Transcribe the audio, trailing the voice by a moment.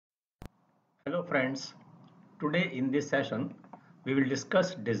Hello friends, today in this session we will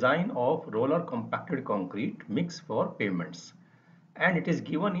discuss design of roller compacted concrete mix for pavements, and it is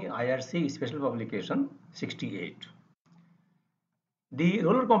given in IRC special publication 68. The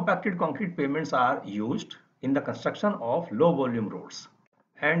roller compacted concrete pavements are used in the construction of low volume roads,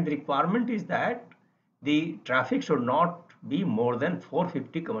 and the requirement is that the traffic should not be more than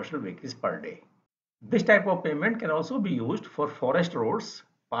 450 commercial vehicles per day. This type of pavement can also be used for forest roads,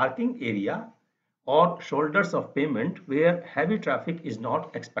 parking area, or shoulders of pavement where heavy traffic is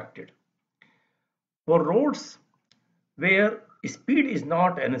not expected. For roads where speed is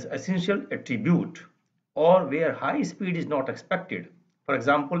not an essential attribute or where high speed is not expected, for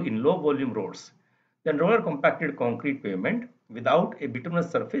example in low volume roads, then roller compacted concrete pavement without a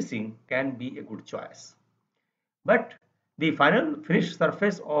bituminous surfacing can be a good choice. But the final finished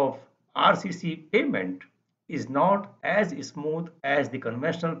surface of RCC pavement is not as smooth as the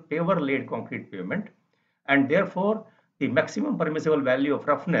conventional paver laid concrete pavement, and therefore the maximum permissible value of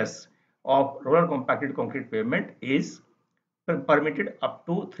roughness of roller compacted concrete pavement is permitted up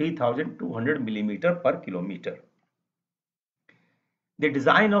to 3200 millimeter per kilometer. The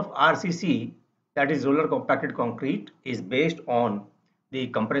design of RCC, that is roller compacted concrete, is based on the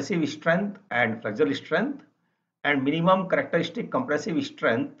compressive strength and flexural strength, and minimum characteristic compressive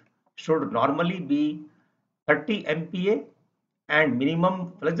strength should normally be 30 MPa and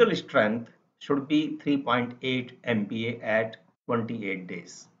minimum flexural strength should be 3.8 MPa at 28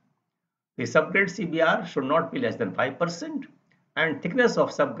 days. The subgrade CBR should not be less than 5%, and thickness of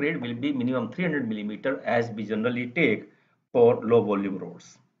subgrade will be minimum 300 mm as we generally take for low volume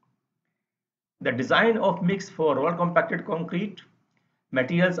roads. The design of mix for roller compacted concrete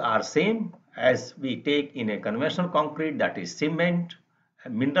materials are same as we take in a conventional concrete, that is cement,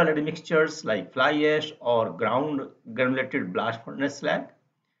 mineral admixtures like fly ash or ground granulated blast furnace slag,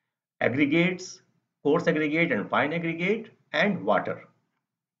 aggregates, coarse aggregate and fine aggregate, and water.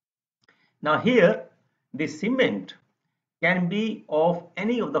 Now here the cement can be of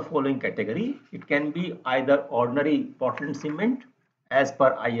any of the following category. It can be either ordinary Portland cement as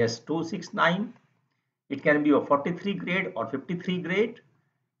per IS 269. It can be of 43 grade or 53 grade.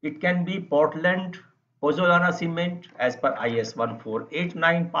 It can be Portland Pozzolana cement as per IS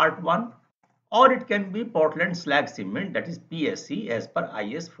 1489 part 1, or it can be Portland slag cement, that is PSC, as per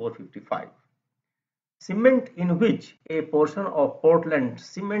IS 455. Cement in which a portion of Portland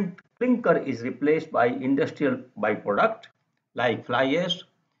cement clinker is replaced by industrial byproduct like fly ash,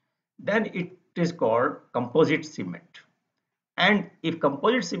 then it is called composite cement. And if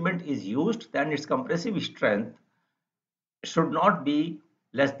composite cement is used, then its compressive strength should not be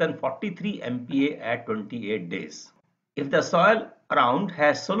less than 43 MPa at 28 days. If the soil around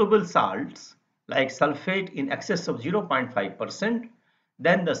has soluble salts like sulfate in excess of 0.5%,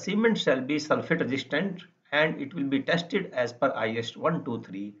 then the cement shall be sulfate resistant and it will be tested as per IS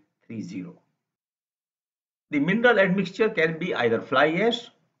 12330. The mineral admixture can be either fly ash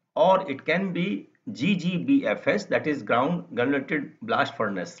or it can be GGBFS, that is ground granulated blast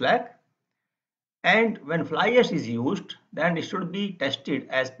furnace slag. And when fly ash is used, then it should be tested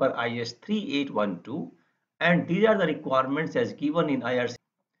as per IS 3812, and these are the requirements as given in IRC,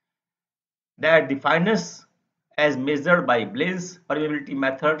 that the fineness as measured by Blaine's permeability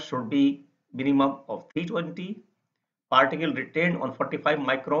method should be minimum of 320, particle retained on 45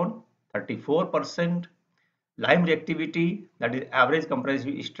 micron 34%, lime reactivity, that is average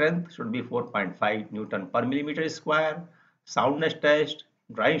compressive strength, should be 4.5 Newton per millimeter square, soundness test,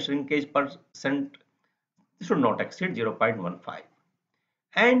 dry shrinkage percent should not exceed 0.15,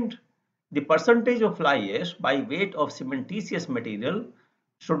 and the percentage of fly ash by weight of cementitious material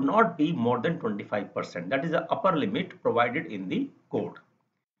should not be more than 25%. That is the upper limit provided in the code.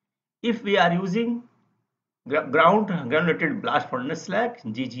 If we are using ground granulated blast furnace slag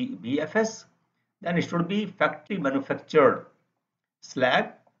GGBFS, then it should be factory manufactured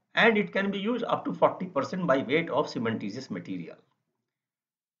slag and it can be used up to 40% by weight of cementitious material.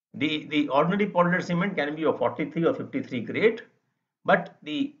 The ordinary Portland cement can be of 43 or 53 grade, but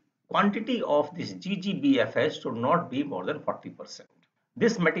the quantity of this GGBFS should not be more than 40%.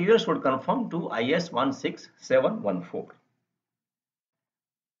 This material should conform to IS 16714.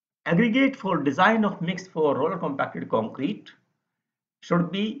 Aggregate for design of mix for roller compacted concrete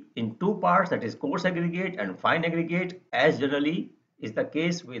should be in two parts, that is coarse aggregate and fine aggregate, as generally is the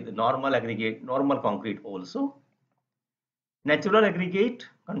case with normal aggregate, normal concrete also. Natural aggregate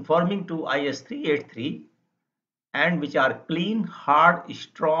conforming to IS 383 and which are clean, hard,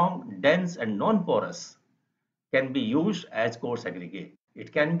 strong, dense and non-porous can be used as coarse aggregate.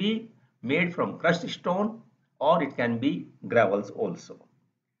 It can be made from crushed stone or it can be gravels also.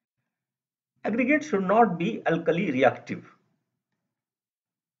 Aggregate should not be alkali reactive.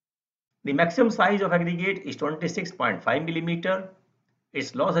 The maximum size of aggregate is 26.5 millimeter.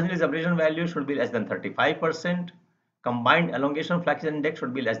 Its Los Angeles abrasion value should be less than 35%. Combined elongation flux index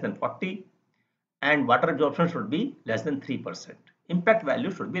should be less than 40. And water absorption should be less than 3%. Impact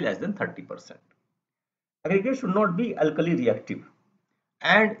value should be less than 30%. Aggregate should not be alkali reactive.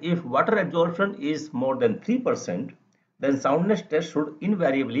 And if water absorption is more than 3%, then soundness test should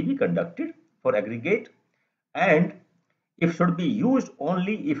invariably be conducted for aggregate, and it should be used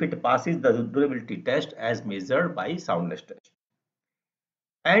only if it passes the durability test as measured by soundness test.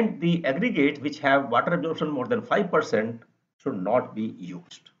 And the aggregate which have water absorption more than 5% should not be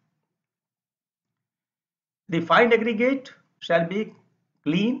used. The fine aggregate shall be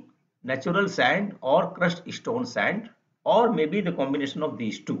clean, natural sand or crushed stone sand, or maybe the combination of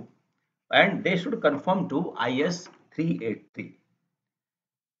these two, and they should conform to IS 383.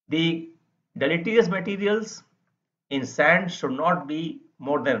 The deleterious materials in sand should not be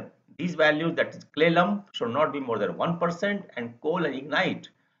more than these values, that is clay lump should not be more than 1%, and coal and ignite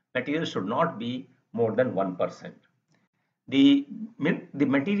material should not be more than 1%. The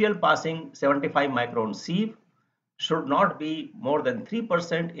material passing 75 micron sieve should not be more than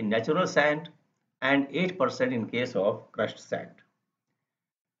 3% in natural sand and 8% in case of crushed sand.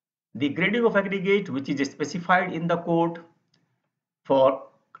 The grading of aggregate, which is specified in the code for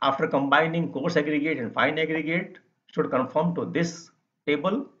after combining coarse aggregate and fine aggregate, should conform to this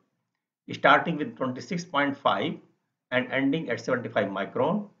table, starting with 26.5 and ending at 75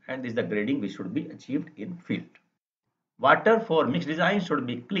 micron, and this is the grading which should be achieved in field. Water for mixed design should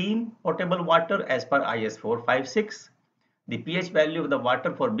be clean, potable water as per IS 456. The pH value of the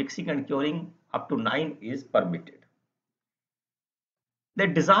water for mixing and curing up to 9 is permitted. The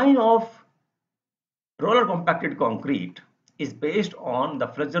design of roller compacted concrete is based on the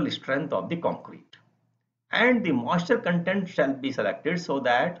flexural strength of the concrete, and the moisture content shall be selected so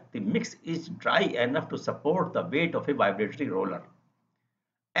that the mix is dry enough to support the weight of a vibratory roller,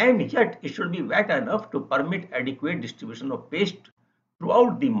 and yet it should be wet enough to permit adequate distribution of paste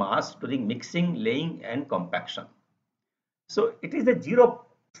throughout the mass during mixing, laying and compaction. So it is a zero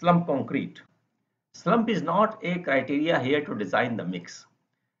slump concrete. Slump is not a criteria here to design the mix.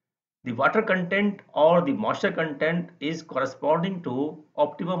 The water content or the moisture content is corresponding to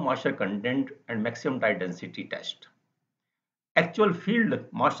optimum moisture content and maximum dry density test. Actual field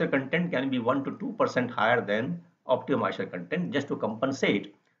moisture content can be 1 to 2% higher than optimum moisture content, just to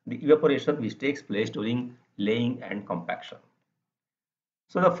compensate the evaporation which takes place during laying and compaction.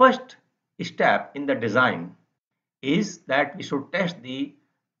 So the first step in the design is that we should test the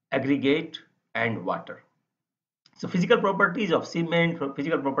aggregate and water. So physical properties of cement,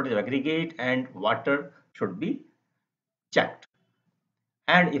 physical properties of aggregate and water should be checked.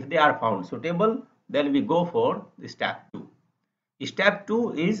 And if they are found suitable, then we go for the step 2. Step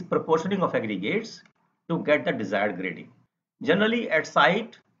 2 is proportioning of aggregates to get the desired grading. Generally at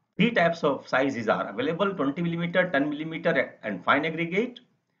site, three types of sizes are available: 20 millimeter, 10 millimeter and fine aggregate.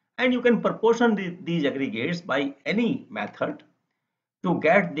 And you can proportion these aggregates by any method to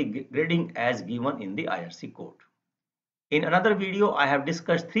get the grading as given in the IRC code. In another video, I have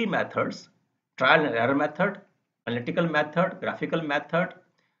discussed three methods: trial and error method, analytical method, graphical method,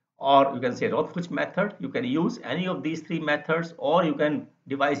 or you can say Rothfuss method. You can use any of these three methods, or you can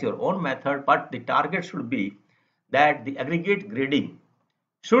devise your own method, but the target should be that the aggregate grading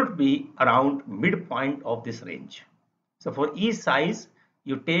should be around midpoint of this range. So for each size,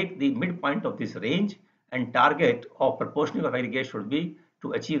 you take the midpoint of this range, and target of proportioning of aggregate should be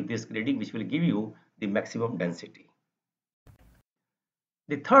to achieve this grading, which will give you the maximum density.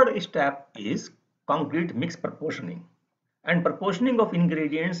 The third step is concrete mix proportioning, and proportioning of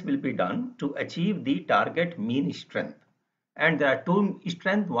ingredients will be done to achieve the target mean strength. And there are two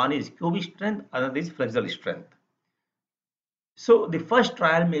strengths: one is cubic strength, other is flexural strength. So the first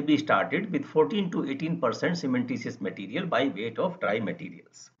trial may be started with 14 to 18% cementitious material by weight of dry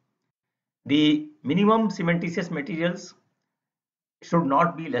materials. The minimum cementitious materials should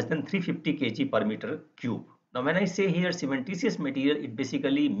not be less than 350 kg per meter cube. Now when I say here cementitious material, it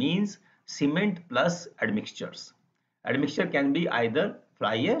basically means cement plus admixtures. Admixture can be either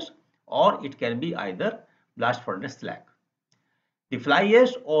fly ash or it can be either blast furnace slag. The fly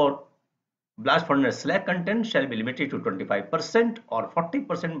ash or blast furnace slag content shall be limited to 25% or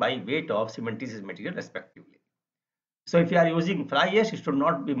 40% by weight of cementitious material respectively. So if you are using fly ash, it should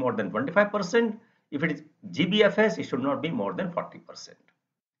not be more than 25%. If it is GBFS, it should not be more than 40%.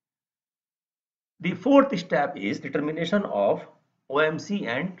 The fourth step is determination of OMC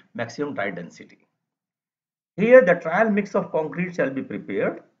and maximum dry density. Here the trial mix of concrete shall be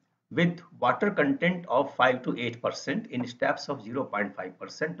prepared. with water content of 5 to 8% in steps of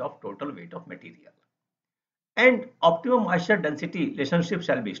 0.5% of total weight of material. And optimum moisture density relationship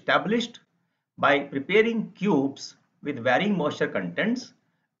shall be established by preparing cubes with varying moisture contents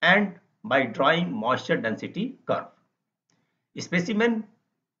and by drawing moisture density curve. Specimen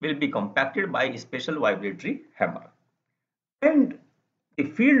will be compacted by a special vibratory hammer. And the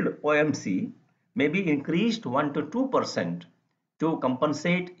field OMC may be increased 1 to 2% to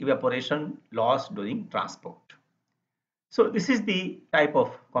compensate evaporation loss during transport. So this is the type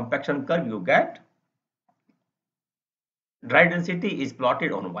of compaction curve you get. Dry density is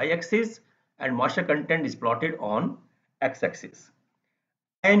plotted on y-axis and moisture content is plotted on x-axis.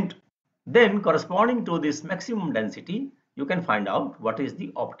 And then corresponding to this maximum density, you can find out what is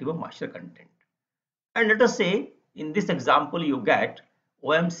the optimum moisture content. And let us say in this example you get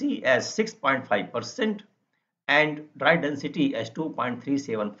OMC as 6.5% and dry density as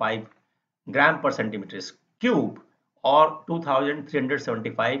 2.375 gram per centimeter cube or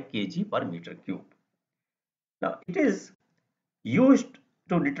 2375 kg per meter cube. Now it is used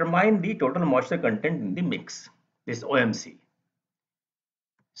to determine the total moisture content in the mix, this OMC.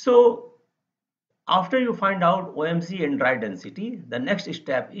 So after you find out OMC and dry density, the next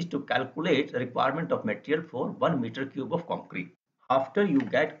step is to calculate the requirement of material for 1 meter cube of concrete after you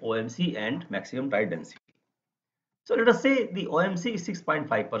get OMC and maximum dry density. So let us say the OMC is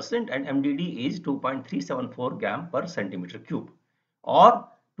 6.5% and MDD is 2.374 gram per centimeter cube or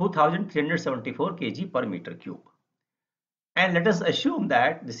 2374 kg per meter cube. And let us assume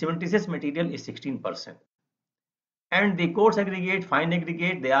that the cementitious material is 16%. And the coarse aggregate, fine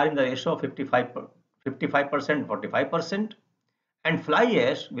aggregate, they are in the ratio of 55%, 45%, and fly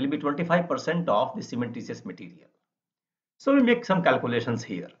ash will be 25% of the cementitious material. So we make some calculations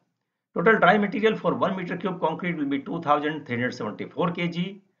here. Total dry material for 1 meter cube concrete will be 2374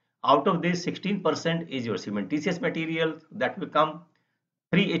 kg. Out of this, 16% is your cementitious material, that will come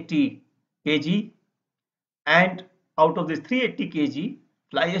 380 kg, and out of this 380 kg,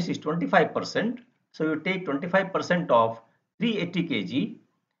 fly ash is 25%. So you take 25% of 380 kg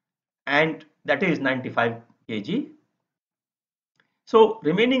and that is 95 kg. So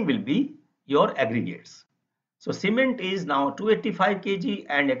remaining will be your aggregates. So cement is now 285 kg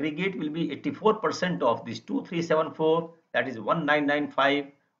and aggregate will be 84% of this 2374, that is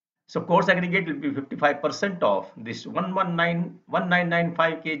 1995. So coarse aggregate will be 55% of this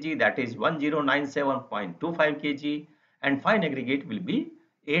 1995 kg, that is 1097.25 kg, and fine aggregate will be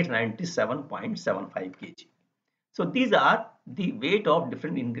 897.75 kg. So these are the weight of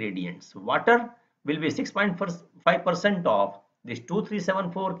different ingredients. Water will be 6.5% of this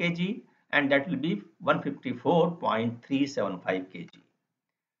 2374 kg and that will be 154.375 kg.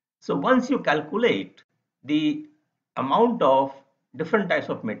 So once you calculate the amount of different types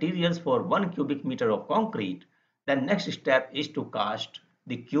of materials for 1 cubic meter of concrete, the next step is to cast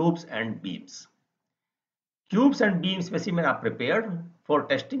the cubes and beams. Cubes and beam specimen are prepared for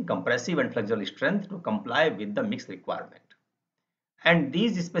testing compressive and flexural strength to comply with the mix requirement. And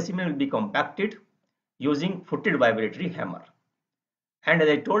these specimens will be compacted using footed vibratory hammer. And as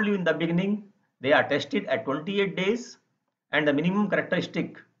I told you in the beginning, they are tested at 28 days and the minimum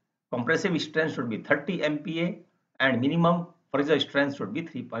characteristic compressive strength should be 30 MPa and minimum flexural strength should be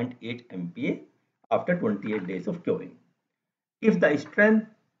 3.8 MPa after 28 days of curing. If the strength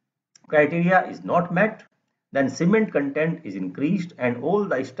criteria is not met, then cement content is increased and all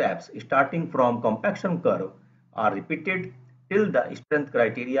the steps starting from compaction curve are repeated till the strength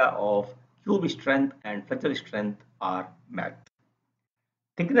criteria of cube strength and flexural strength are met.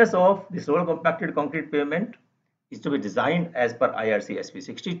 Thickness of this roller compacted concrete pavement is to be designed as per IRC SP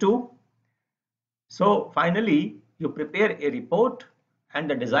 62. So finally, you prepare a report and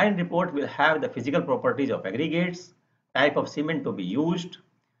the design report will have the physical properties of aggregates, type of cement to be used,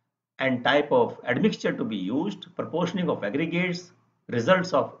 and type of admixture to be used, proportioning of aggregates,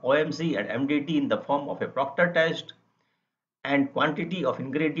 results of OMC and MDT in the form of a Proctor test, and quantity of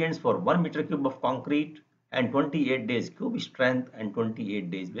ingredients for 1 meter cube of concrete, and 28 days cube strength and 28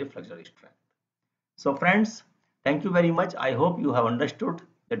 days wave flexural strength. So friends, thank you very much. I hope you have understood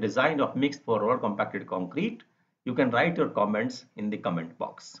the design of mix for roller compacted concrete. You can write your comments in the comment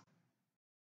box.